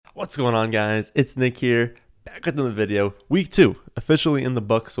What's going on, guys? It's Nick here, back with another video. Week 2, officially in the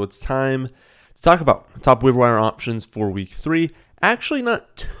book, so it's time to talk about top waiver wire options for Week 3. Actually,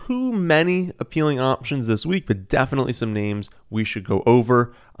 not too many appealing options this week, but definitely some names we should go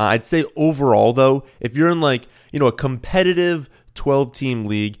over. I'd say overall, though, if you're in a competitive 12-team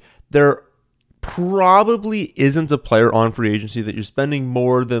league, there probably isn't a player on free agency that you're spending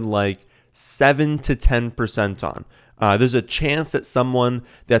more than 7 to 10% on. There's a chance that someone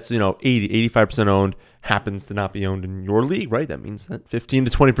that's 80, 85% owned happens to not be owned in your league, right? That means that 15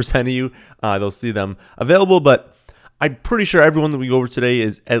 to 20% of you, they'll see them available. But I'm pretty sure everyone that we go over today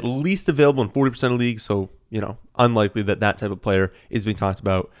is at least available in 40% of leagues. So, unlikely that type of player is being talked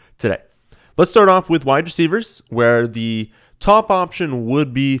about today. Let's start off with wide receivers, where the top option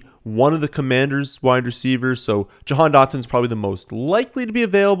would be one of the Commanders' wide receivers. So Jahan Dotson's probably the most likely to be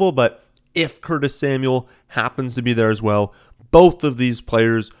available, but if Curtis Samuel happens to be there as well, both of these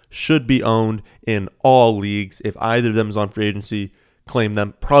players should be owned in all leagues. If either of them is on free agency, claim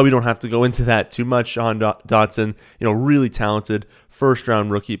them. Probably don't have to go into that too much. Jahan Dotson, really talented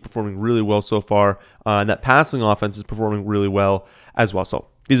first-round rookie, performing really well so far. And that passing offense is performing really well as well. So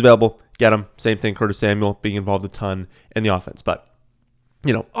if he's available, get him. Same thing, Curtis Samuel being involved a ton in the offense. But,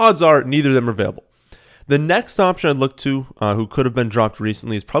 odds are neither of them are available. The next option I'd look to, who could have been dropped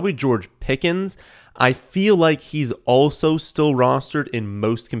recently, is probably George Pickens. I feel like he's also still rostered in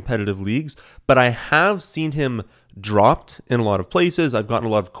most competitive leagues, but I have seen him dropped in a lot of places. I've gotten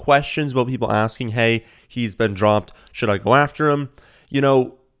a lot of questions about people asking, hey, he's been dropped. Should I go after him?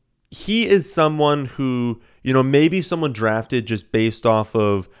 He is someone who, maybe someone drafted just based off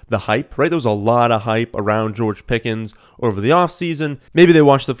of the hype, right? There was a lot of hype around George Pickens over the offseason. Maybe they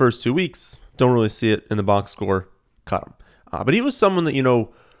watched the first 2 weeks. Don't really see it in the box score. Cut him. But he was someone that,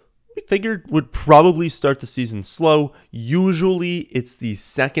 we figured would probably start the season slow. Usually it's the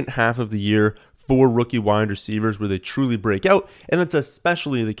second half of the year for rookie wide receivers where they truly break out. And that's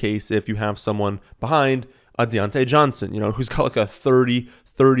especially the case if you have someone behind a Deontay Johnson, who's got a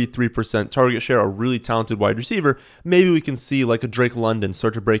 33% target share, a really talented wide receiver. Maybe we can see a Drake London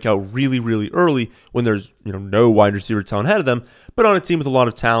start to break out really, really early when there's, no wide receiver talent ahead of them. But on a team with a lot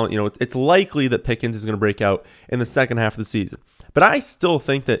of talent, it's likely that Pickens is going to break out in the second half of the season. But I still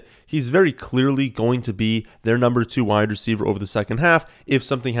think that he's very clearly going to be their number 2 wide receiver over the second half. If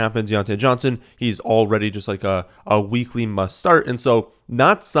something happens, Deontay Johnson, he's already just a weekly must start. And so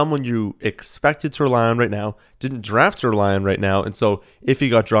not someone you expected to rely on right now, didn't draft to rely on right now. And so if he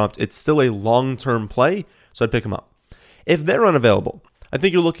got dropped, it's still a long-term play. So I'd pick him up. If they're unavailable, I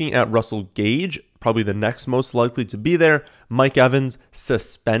think you're looking at Russell Gage, probably the next most likely to be there. Mike Evans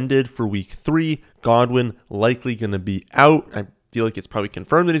suspended for week 3. Godwin likely going to be out. I feel like it's probably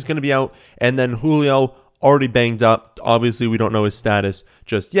confirmed that he's going to be out. And then Julio already banged up. Obviously, we don't know his status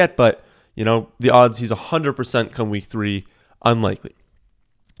just yet, but the odds he's 100% come week 3, unlikely.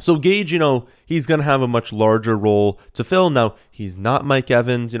 So Gage, he's going to have a much larger role to fill. Now, he's not Mike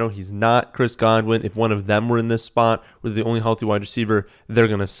Evans, he's not Chris Godwin. If one of them were in this spot, where the only healthy wide receiver, they're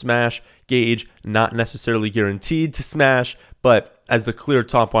going to smash. Gage, not necessarily guaranteed to smash, but as the clear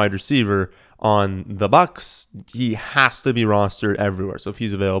top wide receiver on the Bucs, he has to be rostered everywhere. So if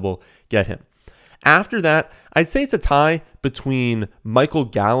he's available, get him. After that, I'd say it's a tie between Michael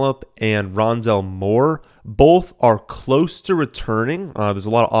Gallup and Rondale Moore. Both are close to returning. There's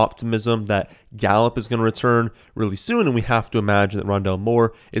a lot of optimism that Gallup is going to return really soon, and we have to imagine that Rondale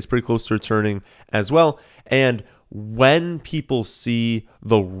Moore is pretty close to returning as well. And when people see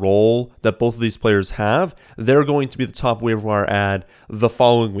the role that both of these players have, they're going to be the top waiver wire ad the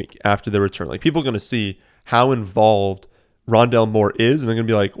following week after their return. People are going to see how involved Rondale Moore is, and they're going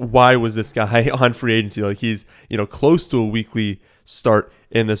to be like, why was this guy on free agency? He's, close to a weekly start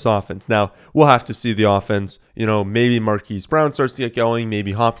in this offense. Now, we'll have to see the offense. Maybe Marquise Brown starts to get going.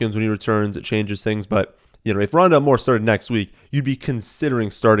 Maybe Hopkins, when he returns, it changes things. But, if Rondale Moore started next week, you'd be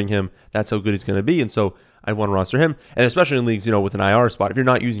considering starting him. That's how good he's going to be. And so I want to roster him. And especially in leagues, with an IR spot. If you're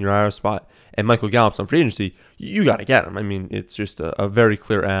not using your IR spot and Michael Gallup's on free agency, you got to get him. I mean, it's just a very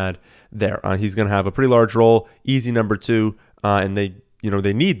clear ad there. He's going to have a pretty large role, easy number 2, and they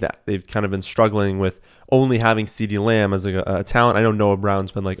need that. They've kind of been struggling with only having CeeDee Lamb as a talent. I know Noah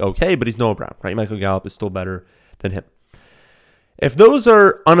Brown's been okay, but he's Noah Brown, right? Michael Gallup is still better than him. If those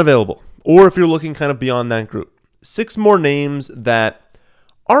are unavailable, or if you're looking kind of beyond that group, 6 more names that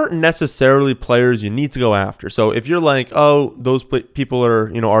aren't necessarily players you need to go after. So if you're those people are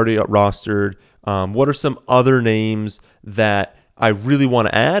already rostered, what are some other names that I really want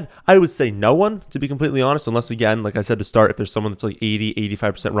to add, I would say no one, to be completely honest, unless, again, like I said to start, if there's someone that's like 80,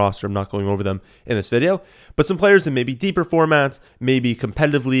 85% roster, I'm not going over them in this video. But some players in maybe deeper formats, maybe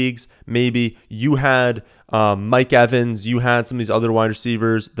competitive leagues, maybe you had Mike Evans, you had some of these other wide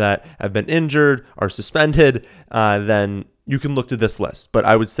receivers that have been injured or suspended, then you can look to this list. But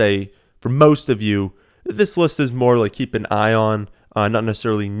I would say for most of you, this list is more like keep an eye on, not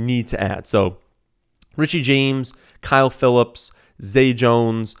necessarily need to add. So Richie James, Kyle Phillips, Zay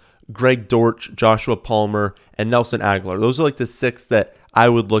Jones, Greg Dortch, Joshua Palmer, and Nelson Aguilar. Those are like the 6 that I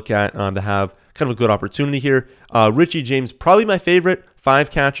would look at to have kind of a good opportunity here. Richie James, probably my favorite,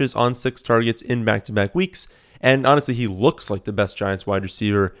 5 catches on 6 targets in back-to-back weeks. And honestly, he looks like the best Giants wide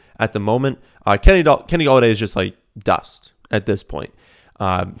receiver at the moment. Kenny Golladay is just like dust at this point.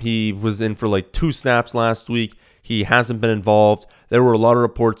 He was in for like 2 snaps last week. He hasn't been involved. There were a lot of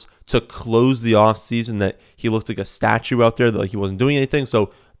reports to close the offseason that he looked like a statue out there, that like he wasn't doing anything.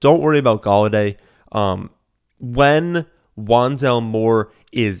 So don't worry about Golladay. When Wandale Moore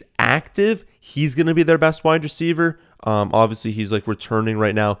is active, he's going to be their best wide receiver. Obviously, he's like returning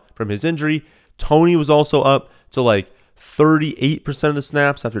right now from his injury. Tony was also up to like 38% of the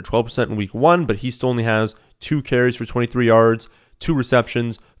snaps after 12% in week 1, but he still only has 2 carries for 23 yards, 2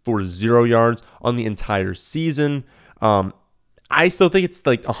 receptions for 0 yards on the entire season. I still think it's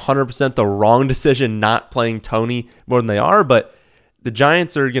like 100% the wrong decision not playing Tony more than they are, but the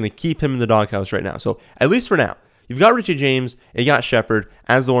Giants are going to keep him in the doghouse right now. So at least for now, you've got Richie James and you got Shepard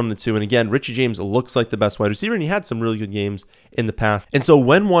as the 1 and the 2. And again, Richie James looks like the best wide receiver, and he had some really good games in the past. And so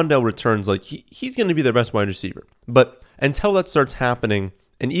when Wandale returns, like he's going to be their best wide receiver. But until that starts happening,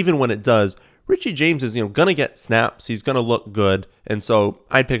 and even when it does, Richie James is going to get snaps. He's going to look good. And so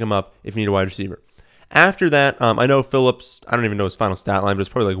I'd pick him up if you need a wide receiver. After that, I know Phillips, I don't even know his final stat line, but it's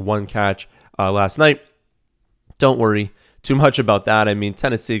probably like 1 catch last night. Don't worry too much about that. I mean,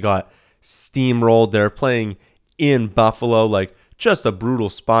 Tennessee got steamrolled. They're playing in Buffalo, like just a brutal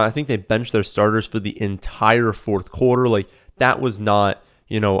spot. I think they benched their starters for the entire 4th quarter. Like that was not,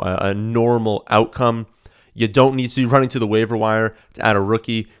 a normal outcome. You don't need to be running to the waiver wire to add a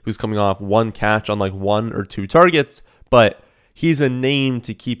rookie who's coming off 1 catch on like 1 or 2 targets, but he's a name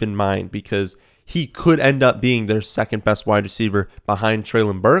to keep in mind because he could end up being their 2nd best wide receiver behind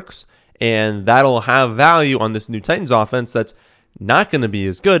Treylon Burks, and that'll have value on this new Titans offense that's not going to be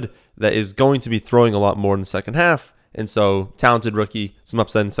as good, that is going to be throwing a lot more in the second half. And so, talented rookie, some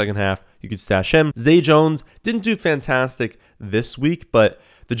upside in the second half, you could stash him. Zay Jones didn't do fantastic this week, but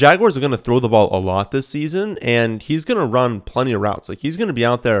the Jaguars are going to throw the ball a lot this season, and he's going to run plenty of routes. Like, he's going to be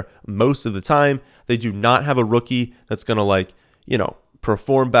out there most of the time. They do not have a rookie that's going to,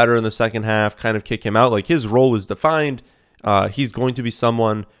 perform better in the second half, kind of kick him out. Like, his role is defined. He's going to be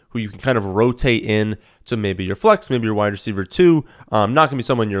someone who you can kind of rotate in to maybe your flex, maybe your wide receiver 2. Not going to be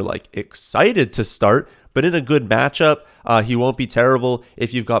someone you're like excited to start, but in a good matchup, he won't be terrible.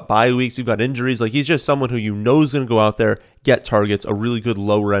 If you've got bye weeks, you've got injuries, like he's just someone who you know is going to go out there, get targets, a really good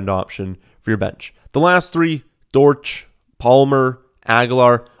lower end option for your bench. The last 3, Dortch, Palmer,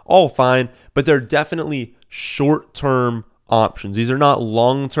 Aguilar, all fine, but they're definitely short-term options. These are not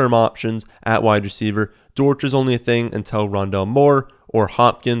long-term options at wide receiver. Dortch is only a thing until Rondale Moore or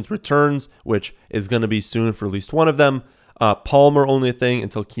Hopkins returns, which is going to be soon for at least one of them. Palmer only a thing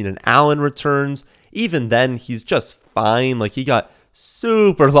until Keenan Allen returns. Even then, he's just fine. Like, he got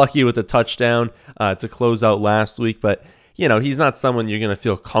super lucky with a touchdown to close out last week, but he's not someone you're going to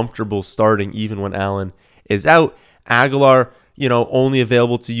feel comfortable starting even when Allen is out. Aguilar, only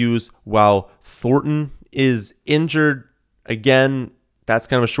available to use while Thornton is injured. Again, that's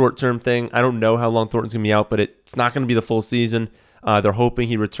kind of a short-term thing. I don't know how long Thornton's going to be out, but it's not going to be the full season. They're hoping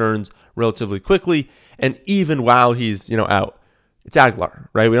he returns relatively quickly. And even while he's, out, it's Aguilar,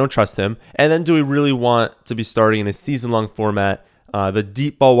 right? We don't trust him. And then do we really want to be starting in a season-long format the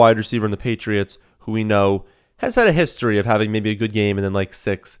deep ball wide receiver in the Patriots, who we know has had a history of having maybe a good game and then like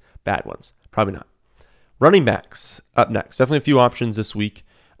 6 bad ones? Probably not. Running backs up next. Definitely a few options this week.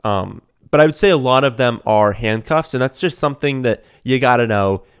 But I would say a lot of them are handcuffs, and that's just something that you got to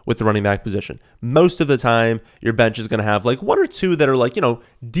know with the running back position. Most of the time, your bench is going to have like 1 or 2 that are like,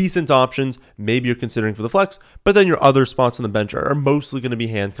 decent options. Maybe you're considering for the flex, but then your other spots on the bench are mostly going to be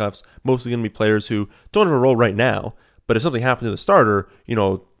handcuffs, mostly going to be players who don't have a role right now. But if something happened to the starter,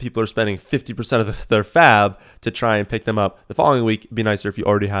 people are spending 50% of their fab to try and pick them up the following week. It'd be nicer if you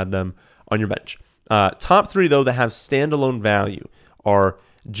already had them on your bench. Top 3, though, that have standalone value are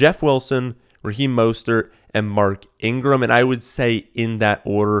Jeff Wilson, Raheem Mostert, and Mark Ingram. And I would say in that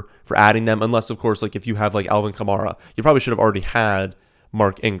order for adding them, unless, of course, like if you have like Alvin Kamara, you probably should have already had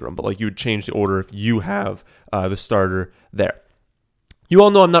Mark Ingram, but like you would change the order if you have the starter there. You all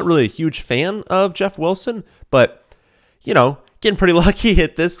know I'm not really a huge fan of Jeff Wilson, but, getting pretty lucky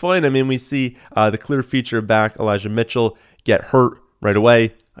at this point. I mean, we see the clear feature back, Elijah Mitchell, get hurt right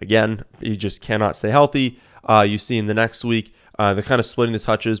away. Again, he just cannot stay healthy. You see in the next week, they're kind of splitting the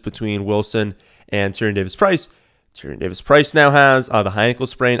touches between Wilson and Tyrion Davis-Price. Tyrion Davis-Price now has the high ankle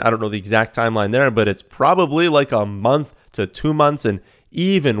sprain. I don't know the exact timeline there, but it's probably like a month to 2 months. And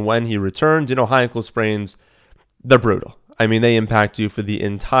even when he returns, high ankle sprains, they're brutal. I mean, they impact you for the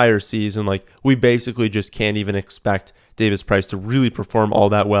entire season. Like, we basically just can't even expect Davis-Price to really perform all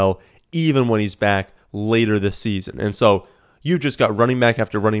that well, even when he's back later this season. And so you've just got running back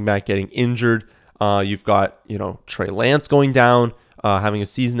after running back getting injured. You've got, Trey Lance going down, having a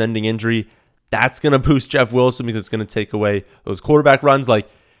season-ending injury. That's going to boost Jeff Wilson because it's going to take away those quarterback runs. Like,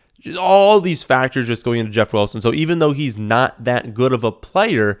 all these factors just going into Jeff Wilson. So even though he's not that good of a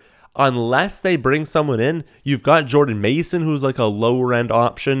player, unless they bring someone in, you've got Jordan Mason, who's like a lower-end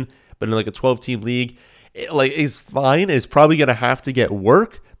option, but in like a 12-team league. Is fine. Is probably going to have to get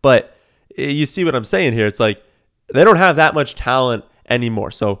work. But you see what I'm saying here. It's like they don't have that much talent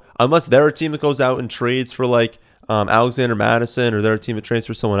anymore. So unless they're a team that goes out and trades for like Alexander Mattison, or they're a team that trades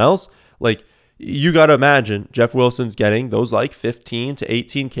for someone else, like, you got to imagine Jeff Wilson's getting those like 15 to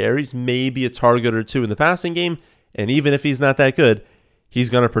 18 carries, maybe a target or two in the passing game. And even if he's not that good, he's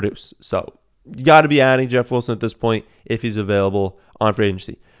going to produce. So you got to be adding Jeff Wilson at this point if he's available on free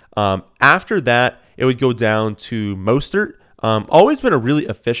agency. After that, it would go down to Mostert. Always been a really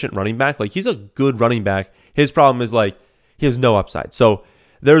efficient running back. Like, he's a good running back. His problem is like he has no upside. So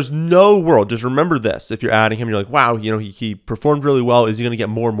there's no world. Just remember this. If you're adding him, you're like, wow, he performed really well. Is he going to get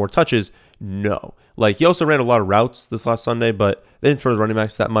more and more touches? No. Like, he also ran a lot of routes this last Sunday, but they didn't throw the running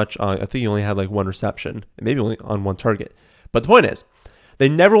backs that much. I think he only had like one reception, maybe only on one target. But the point is, they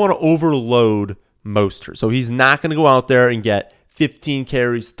never want to overload Mostert. So he's not going to go out there and get 15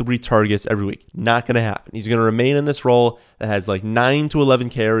 carries, 3 targets every week. Not going to happen. He's going to remain in this role that has like 9 to 11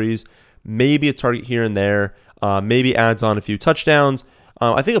 carries, maybe a target here and there, maybe adds on a few touchdowns.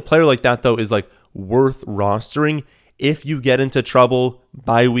 I think a player like that, though, is like worth rostering if you get into trouble,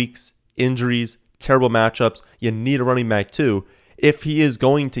 bye weeks, injuries, terrible matchups. You need a running back too. If he is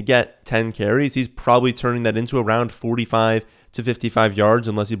going to get 10 carries, he's probably turning that into around 45 to 55 yards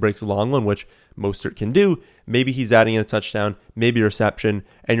unless he breaks a long one, which Mostert can do. Maybe he's adding in a touchdown, maybe a reception,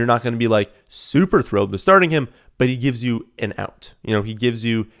 and you're not going to be like super thrilled with starting him, but he gives you an out. He gives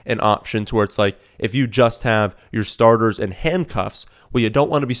you an option to where it's like, if you just have your starters and handcuffs, well, you don't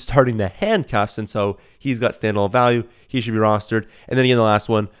want to be starting the handcuffs, and so he's got standalone value. He should be rostered. And then again, the last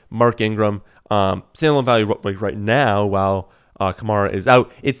one, Mark Ingram, standalone value right now while Kamara is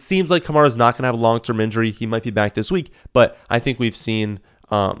out. It seems like Kamara is not going to have a long-term injury. He might be back this week, but I think we've seen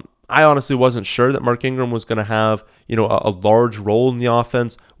I honestly wasn't sure that Mark Ingram was going to have, a large role in the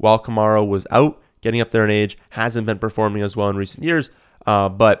offense while Kamara was out, getting up there in age, hasn't been performing as well in recent years.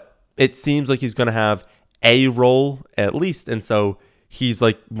 But it seems like he's going to have a role at least. And so he's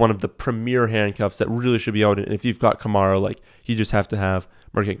like one of the premier handcuffs that really should be out. And if you've got Kamara, like, you just have to have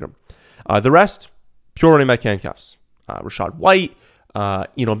Mark Ingram. The rest, pure running back handcuffs. Rachaad White,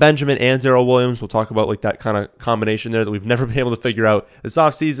 Benjamin, and Darrell Williams. We'll talk about like that kind of combination there that we've never been able to figure out this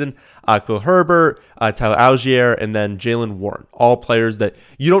offseason. Khalil Herbert, Tyler Algier, and then Jaylen Warren. All players that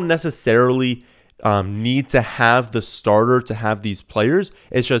you don't necessarily need to have the starter to have these players.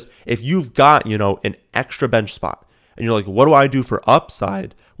 It's just if you've got, an extra bench spot and you're like, what do I do for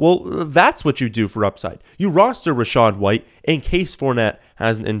upside? Well, that's what you do for upside. You roster Rachaad White in case Fournette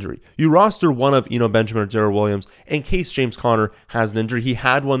has an injury. You roster one of Benjamin or Darrell Williams in case James Conner has an injury. He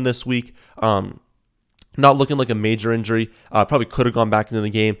had one this week. Not looking like a major injury. Probably could have gone back into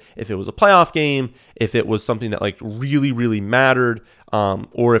the game if it was a playoff game, if it was something that like really, really mattered,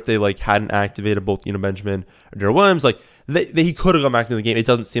 or if they like hadn't activated both Benjamin or Darrell Williams. Like he could have gone back into the game. It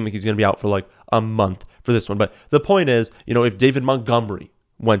doesn't seem like he's going to be out for like a month for this one. But the point is, if David Montgomery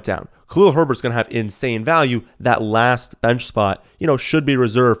went down, Khalil Herbert's going to have insane value. That last bench spot, should be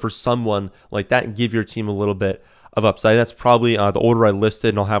reserved for someone like that and give your team a little bit of upside. That's probably the order I listed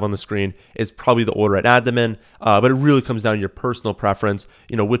and I'll have on the screen is probably the order I'd add them in. But it really comes down to your personal preference.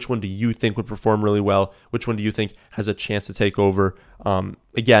 Which one do you think would perform really well? Which one do you think has a chance to take over?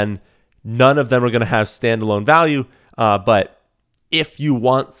 Again, none of them are going to have standalone value. But if you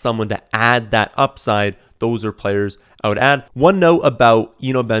want someone to add that upside, those are players I would add. One note about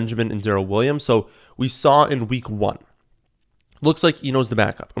Benjamin and Darrell Williams. So we saw in week 1, looks like Eno's the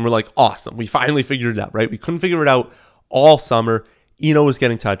backup. And we're like, awesome. We finally figured it out, right? We couldn't figure it out all summer. Eno was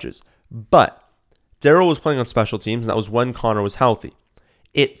getting touches. But Darrell was playing on special teams, and that was when Conner was healthy.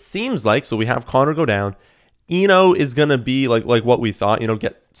 It seems like, so we have Conner go down. Eno is going to be like what we thought,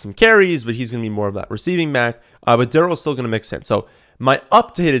 get some carries, but he's going to be more of that receiving back. But Daryl's still going to mix in. So my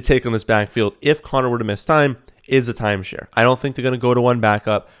updated take on this backfield, if Connor were to miss time, is a timeshare. I don't think they're going to go to one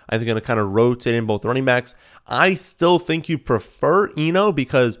backup. I think they're going to kind of rotate in both running backs. I still think you prefer Eno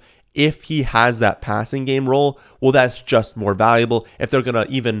because if he has that passing game role, well, that's just more valuable. If they're going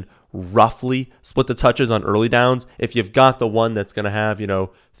to even roughly split the touches on early downs, if you've got the one that's going to have,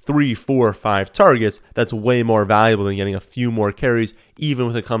 3, 4, 5 targets, that's way more valuable than getting a few more carries, even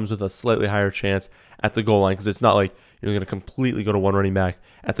if it comes with a slightly higher chance at the goal line, because it's not like you're going to completely go to one running back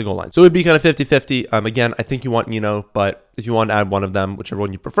at the goal line. So it would be kind of 50-50. Again, I think you want Eno, but if you want to add one of them, whichever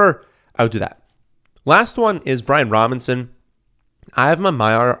one you prefer, I would do that. Last one is Brian Robinson. I have him on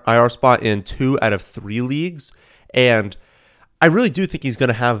my IR spot in 2 out of 3 leagues, and I really do think he's going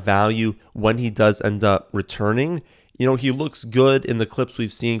to have value when he does end up returning. He looks good in the clips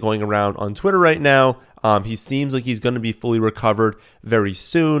we've seen going around on Twitter right now. He seems like he's going to be fully recovered very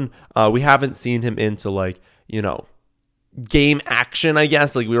soon. We haven't seen him into game action, I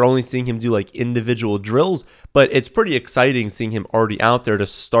guess. We were only seeing him do individual drills, but it's pretty exciting seeing him already out there to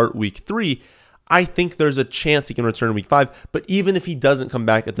start week 3. I think there's a chance he can return in week 5, but even if he doesn't come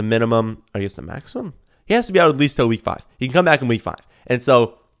back at the minimum, I guess the maximum, he has to be out at least till week 5. He can come back in week 5. And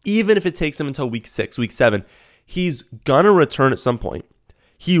so even if it takes him until week 6, week 7, he's going to return at some point.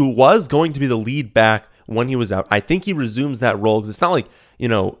 He was going to be the lead back when he was out. I think he resumes that role because it's not like,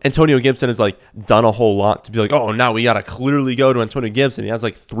 Antonio Gibson has done a whole lot to be oh, now we got to clearly go to Antonio Gibson. He has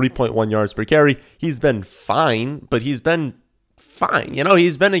 3.1 yards per carry. He's been fine, but he's been fine.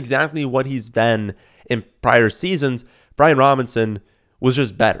 He's been exactly what he's been in prior seasons. Brian Robinson was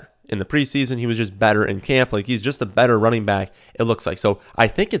just better. In the preseason, he was just better in camp. He's just a better running back, it looks like. So I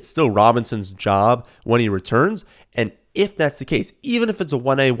think it's still Robinson's job when he returns. And if that's the case, even if it's a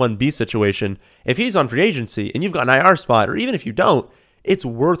 1A, 1B situation, if he's on free agency and you've got an IR spot, or even if you don't, it's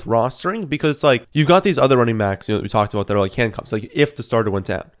worth rostering because you've got these other running backs that we talked about that are handcuffs, if the starter went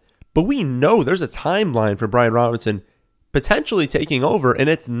down. But we know there's a timeline for Brian Robinson potentially taking over, and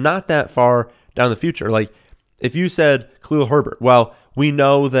it's not that far down the future. If you said Khalil Herbert, well, we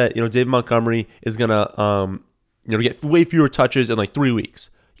know that David Montgomery is gonna get way fewer touches in 3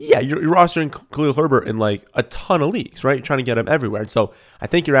 weeks. Yeah, you're rostering Khalil Herbert in a ton of leagues, right? You're trying to get him everywhere, and so I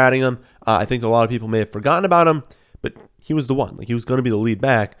think you're adding him. I think a lot of people may have forgotten about him, but he was the one. He was going to be the lead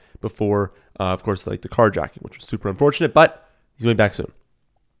back before, of course, the carjacking, which was super unfortunate. But he's going to be back soon.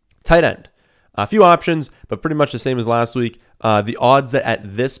 Tight end. A few options, but pretty much the same as last week. The odds that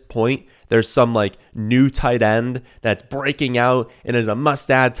at this point there's some new tight end that's breaking out and is a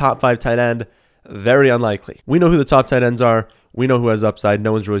must-add top 5 tight end, very unlikely. We know who the top tight ends are. We know who has upside.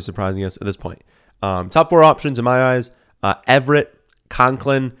 No one's really surprising us at this point. Top 4 options in my eyes: Everett,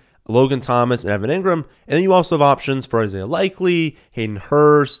 Conklin, Logan Thomas, and Evan Ingram. And then you also have options for Isaiah Likely, Hayden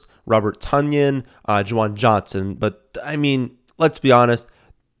Hurst, Robert Tonyan, Juwan Johnson. But let's be honest.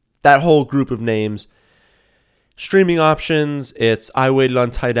 That whole group of names, streaming options, I waited on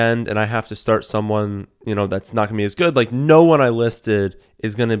tight end and I have to start someone, that's not going to be as good. No one I listed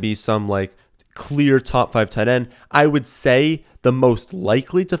is going to be some clear top 5 tight end. I would say the most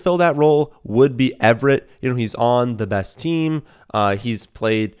likely to fill that role would be Everett. He's on the best team. He's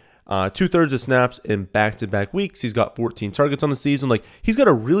played 2/3 of snaps in back-to-back weeks. He's got 14 targets on the season. He's got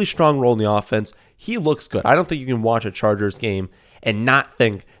a really strong role in the offense. He looks good. I don't think you can watch a Chargers game and not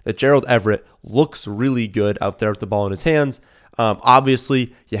think that Gerald Everett looks really good out there with the ball in his hands.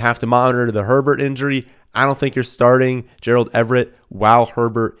 Obviously, you have to monitor the Herbert injury. I don't think you're starting Gerald Everett while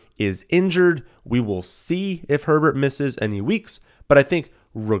Herbert is injured. We will see if Herbert misses any weeks, but I think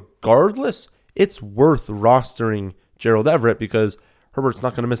regardless, it's worth rostering Gerald Everett because Herbert's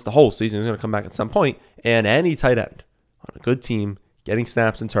not going to miss the whole season. He's going to come back at some point, and any tight end on a good team getting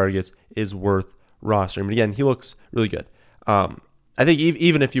snaps and targets is worth rostering. But again, he looks really good. I think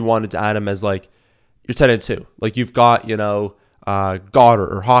even if you wanted to add him as your tight end 2, you've got, Goddard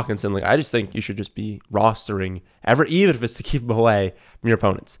or Hawkinson, I just think you should just be rostering Everett, even if it's to keep him away from your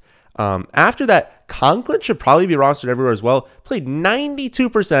opponents. After that, Conklin should probably be rostered everywhere as well. Played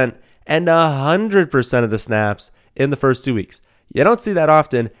 92% and 100% of the snaps in the first 2 weeks. You don't see that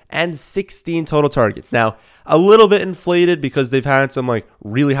often, and 16 total targets. Now, a little bit inflated because they've had some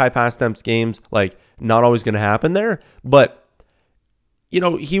really high pass attempts games, not always going to happen there, but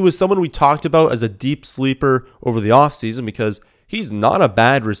he was someone we talked about as a deep sleeper over the offseason because he's not a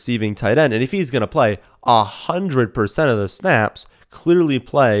bad receiving tight end. And if he's going to play 100% of the snaps, clearly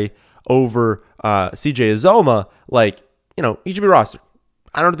play over CJ Uzomah, he should be rostered.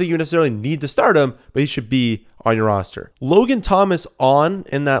 I don't think you necessarily need to start him, but he should be on your roster. Logan Thomas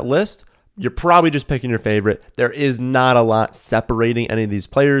in that list, you're probably just picking your favorite. There is not a lot separating any of these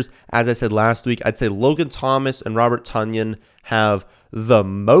players. As I said last week, I'd say Logan Thomas and Robert Tonyan have the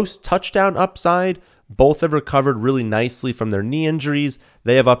most touchdown upside. Both have recovered really nicely from their knee injuries.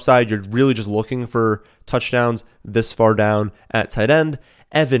 They have upside. You're really just looking for touchdowns this far down at tight end.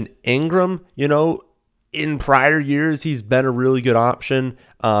 Evan Ingram, in prior years, he's been a really good option,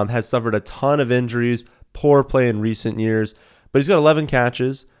 has suffered a ton of injuries, poor play in recent years, but he's got 11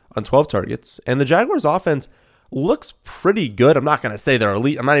 catches on 12 targets, and the Jaguars offense looks pretty good. I'm not going to say they're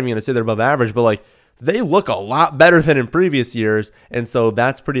elite. I'm not even going to say they're above average, but they look a lot better than in previous years, and so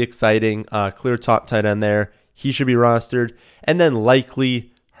that's pretty exciting. Clear top tight end there. He should be rostered. And then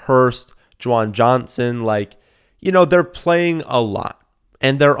likely Hurst, Juwan Johnson, they're playing a lot.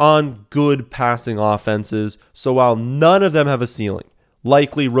 And they're on good passing offenses. So while none of them have a ceiling,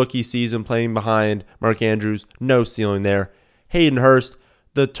 likely rookie season playing behind Mark Andrews, no ceiling there. Hayden Hurst,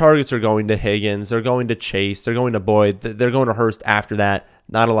 the targets are going to Higgins. They're going to Chase. They're going to Boyd. They're going to Hurst after that.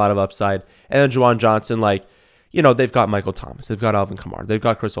 Not a lot of upside. And then Juwan Johnson, they've got Michael Thomas. They've got Alvin Kamara. They've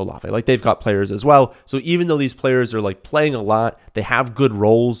got Chris Olave. They've got players as well. So even though these players are playing a lot, they have good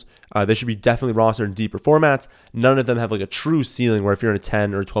roles. They should be definitely rostered in deeper formats. None of them have a true ceiling where if you're in a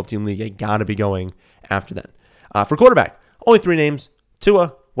 10 or 12 team league, you got to be going after them. For quarterback, only 3 names: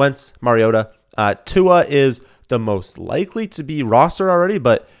 Tua, Wentz, Mariota. Tua is the most likely to be rostered already,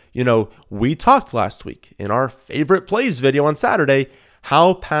 but we talked last week in our favorite plays video on Saturday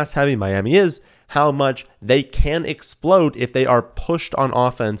how pass heavy Miami is, how much they can explode if they are pushed on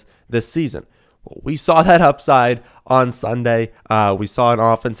offense this season. Well, we saw that upside on Sunday. We saw an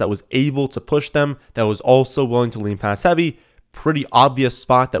offense that was able to push them, that was also willing to lean pass heavy. Pretty obvious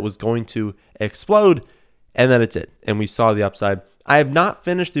spot that was going to explode, and then it did. And we saw the upside. I have not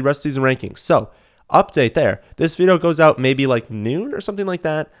finished the rest of season rankings, so update there. This video goes out maybe noon or something like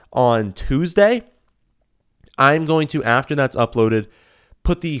that on Tuesday. I'm going to, after that's uploaded,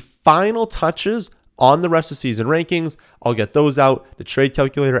 put the final touches on the rest of season rankings. I'll get those out, the trade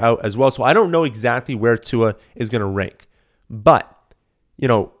calculator out as well. So I don't know exactly where Tua is going to rank, but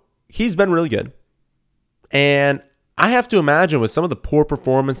he's been really good. And I have to imagine with some of the poor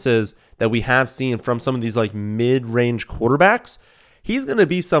performances that we have seen from some of these mid-range quarterbacks, he's going to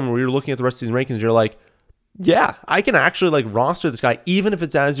be someone where you're looking at the rest of season rankings, you're yeah, I can actually roster this guy, even if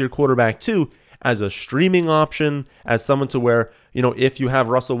it's as your quarterback too, as a streaming option, as someone to where, if you have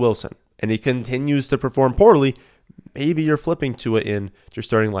Russell Wilson and he continues to perform poorly, maybe you're flipping to it in your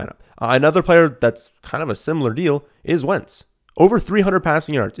starting lineup. Another player that's kind of a similar deal is Wentz. Over 300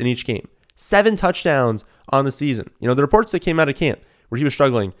 passing yards in each game. 7 touchdowns on the season. The reports that came out of camp where he was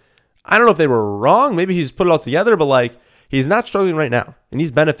struggling, I don't know if they were wrong. Maybe he's put it all together, but he's not struggling right now. And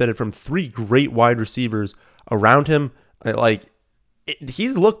he's benefited from 3 great wide receivers around him.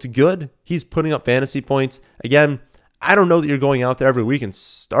 He's looked good. He's putting up fantasy points. Again, I don't know that you're going out there every week and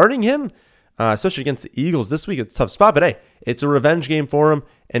starting him, especially against the Eagles this week. It's a tough spot, but hey, it's a revenge game for him,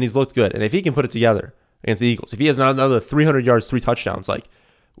 and he's looked good. And if he can put it together against the Eagles, if he has another 300 yards, 3 touchdowns,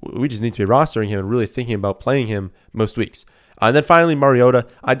 we just need to be rostering him and really thinking about playing him most weeks. And then finally, Mariota.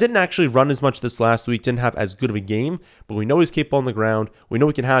 I didn't actually run as much this last week, didn't have as good of a game, but we know he's capable on the ground. We know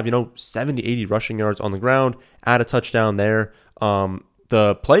he can have, 70, 80 rushing yards on the ground, add a touchdown there.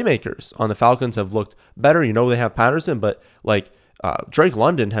 The playmakers on the Falcons have looked better. They have Patterson, but Drake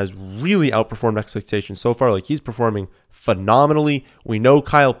London has really outperformed expectations so far. He's performing phenomenally. We know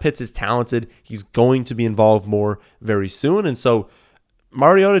Kyle Pitts is talented. He's going to be involved more very soon. And so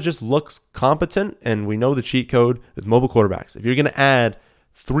Mariota just looks competent, and we know the cheat code with mobile quarterbacks. If you're going to add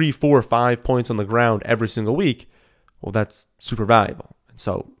 3, 4, 5 points on the ground every single week, well, that's super valuable. And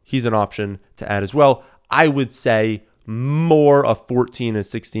so he's an option to add as well. I would say more a 14 and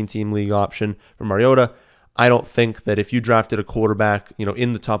 16 team league option for Mariota. I don't think that if you drafted a quarterback,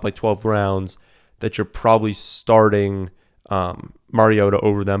 in the top 12 rounds, that you're probably starting Mariota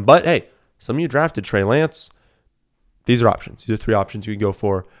over them. But hey, some of you drafted Trey Lance. These are options. These are 3 options you can go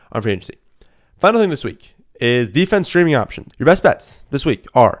for on free agency. Final thing this week is defense streaming option. Your best bets this week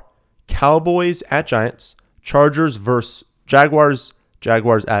are Cowboys at Giants, Chargers versus Jaguars,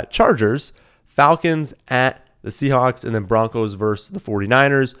 Jaguars at Chargers, Falcons at the Seahawks, and then Broncos versus the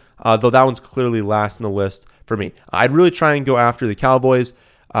 49ers, though that one's clearly last in the list for me. I'd really try and go after the Cowboys.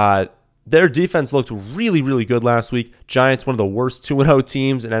 Their defense looked really, really good last week. Giants, one of the worst 2-0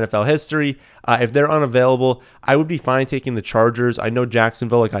 teams in NFL history. If they're unavailable, I would be fine taking the Chargers. I know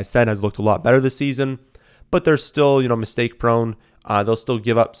Jacksonville, like I said, has looked a lot better this season, but they're still, mistake prone. They'll still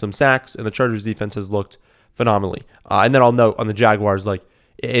give up some sacks, and the Chargers defense has looked phenomenally. And then I'll note on the Jaguars,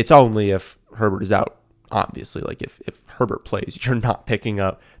 it's only if Herbert is out. obviously, like if Herbert plays, you're not picking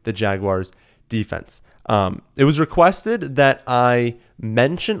up the Jaguars defense. It was requested that I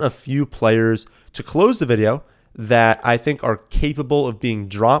mention a few players to close the video that I think are capable of being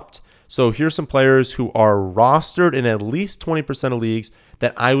dropped. So here's some players who are rostered in at least 20% of leagues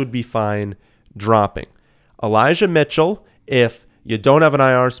that I would be fine dropping. Elijah Mitchell, if you don't have an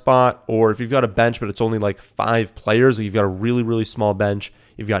IR spot, or if you've got a bench but it's only like 5 players, or you've got a really, really small bench,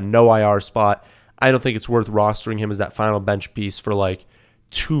 you've got no IR spot, I don't think it's worth rostering him as that final bench piece for like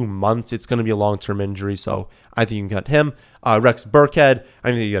 2 months. It's going to be a long-term injury, so I think you can cut him. Rex Burkhead,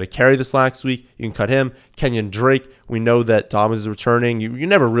 I think you got to carry this last week. You can cut him. Kenyon Drake, we know that Dobbins is returning. You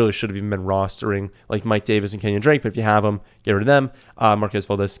never really should have even been rostering like Mike Davis and Kenyon Drake, but if you have them, get rid of them. Marquez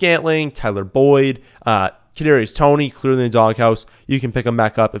Valdes-Scantling, Tyler Boyd, Kadarius Toney, clearly in the doghouse. You can pick him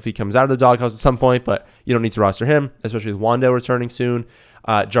back up if he comes out of the doghouse at some point, but you don't need to roster him, especially with Wandale returning soon.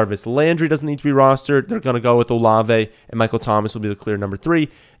 Jarvis Landry doesn't need to be rostered. They're going to go with Olave, and Michael Thomas will be the clear number 3.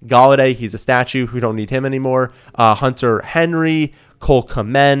 Galladay, he's a statue. We don't need him anymore. Hunter Henry, Cole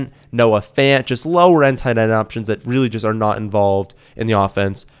Kmet, Noah Fant, just lower-end tight end options that really just are not involved in the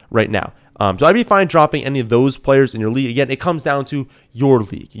offense right now. So I'd be fine dropping any of those players in your league. Again, it comes down to your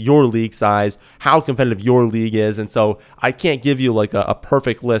league size, how competitive your league is. And so I can't give you like a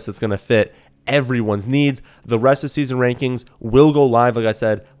perfect list that's going to fit everyone's needs. The rest of season rankings will go live, like I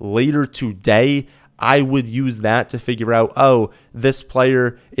said, later today. I would use that to figure out, oh, this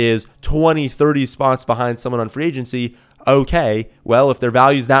player is 20, 30 spots behind someone on free agency. Okay, well, if their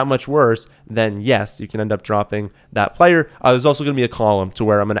value is that much worse, then yes, you can end up dropping that player. There's also going to be a column to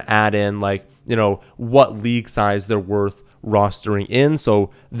where I'm going to add in, like, what league size they're worth rostering in. So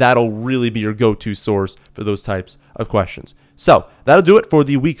that'll really be your go-to source for those types of questions. So that'll do it for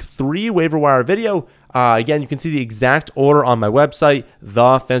the week 3 waiver wire video. Again, you can see the exact order on my website,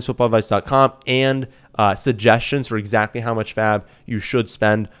 thefantasyfootballadvice.com, and suggestions for exactly how much fab you should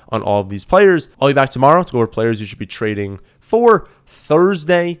spend on all of these players. I'll be back tomorrow to go over players you should be trading for.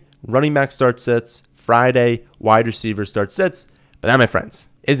 Thursday, running back start sits. Friday, wide receiver start sits. But that, my friends,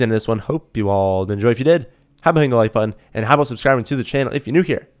 is the end of this one. Hope you all enjoy. If you did, how about hitting the like button, and how about subscribing to the channel if you're new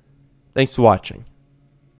here? Thanks for watching.